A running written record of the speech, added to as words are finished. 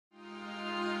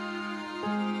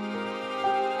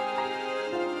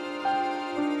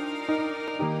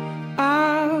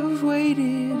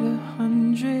waited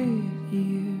 100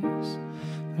 years,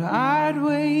 but I'd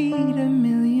wait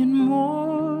 1,000,000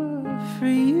 more for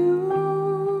you.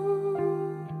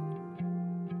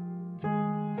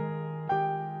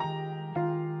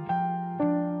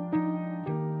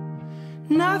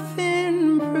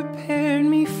 Nothing prepared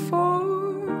me for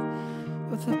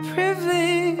what the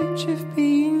privilege of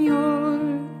being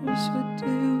yours would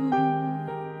do.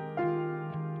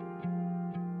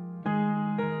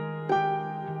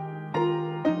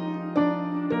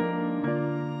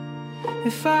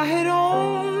 If I had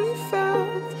only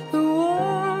felt the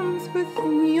warmth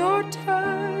within your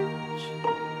touch,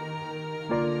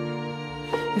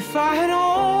 if I had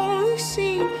only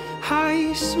seen how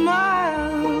you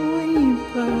smile when you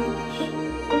blush,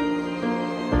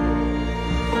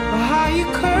 or how you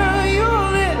curl your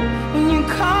lip when you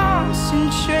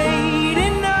concentrate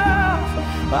enough,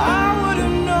 I would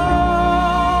have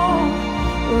known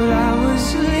what I was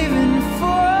living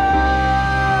for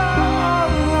all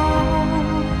along,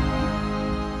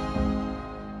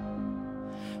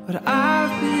 what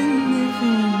I've been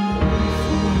living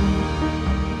for.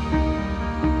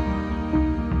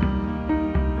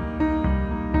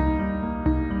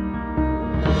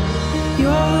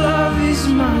 Your love is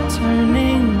my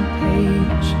turning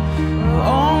page, where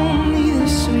only the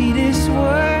sweetest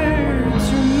words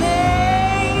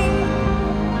remain.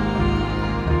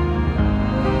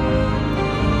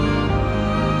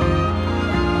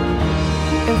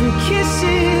 Every kiss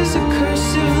is a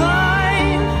cursive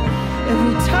line,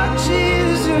 every touch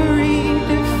is a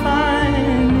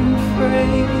redefining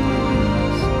phrase.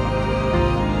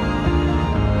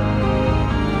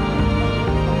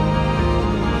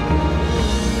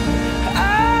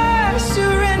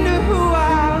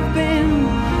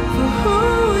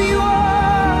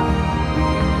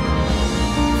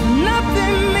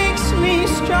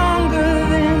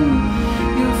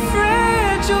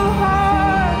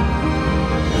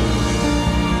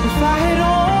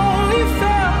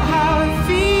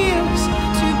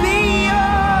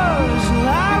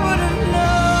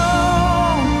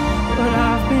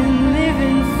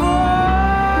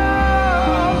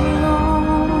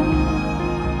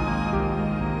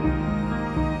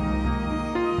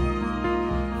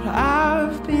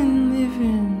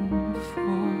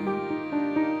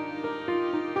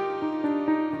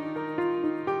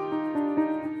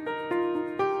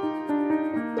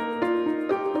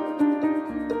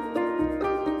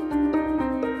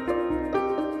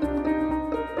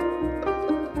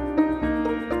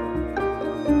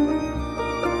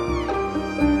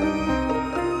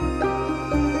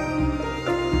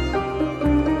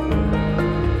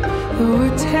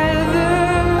 We're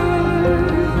tethered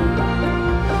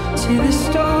to the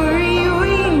story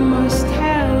we must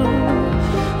tell.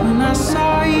 When I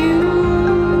saw you,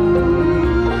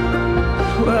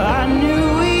 well, I knew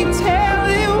we'd tell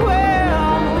it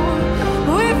well.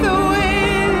 With a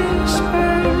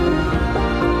whisper,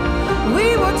 we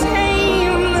will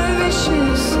tame the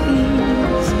vicious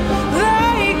seas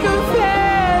like a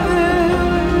feather,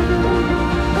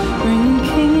 bringing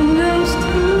kingdoms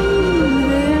to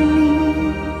their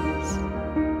knees.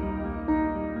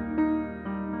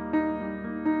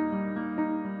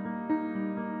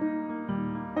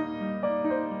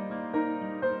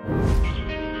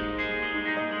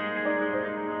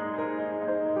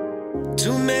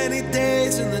 Too many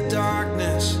days in the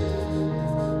darkness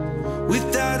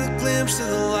without a glimpse of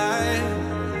the light.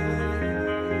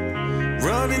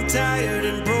 Running tired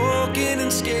and broken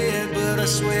and scared, but I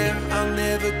swear I'll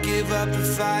never give up the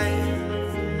fight.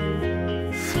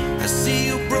 I see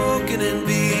you broken and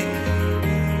beat,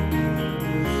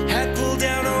 hat pulled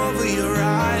down over your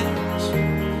eyes.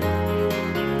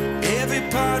 Every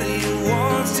part of you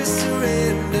wants to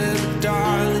surrender, but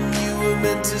darling, you were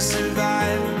meant to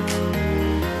survive.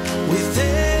 With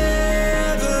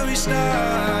every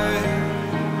start,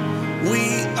 we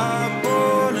are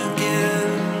born again.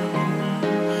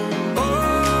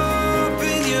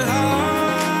 Open your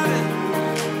heart,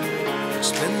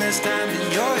 spend less time in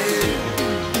your head.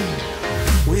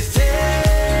 With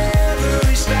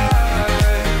every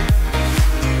start,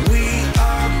 we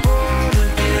are born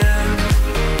again.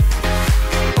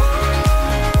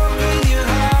 Open your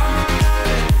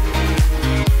heart,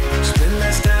 spend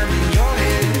less time in your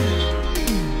head.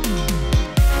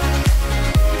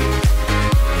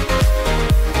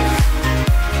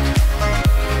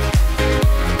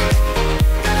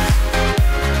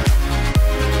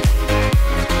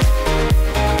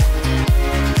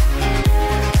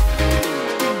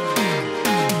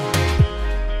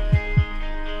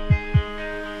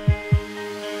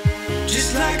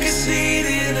 Just like a seed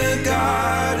in a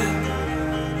garden,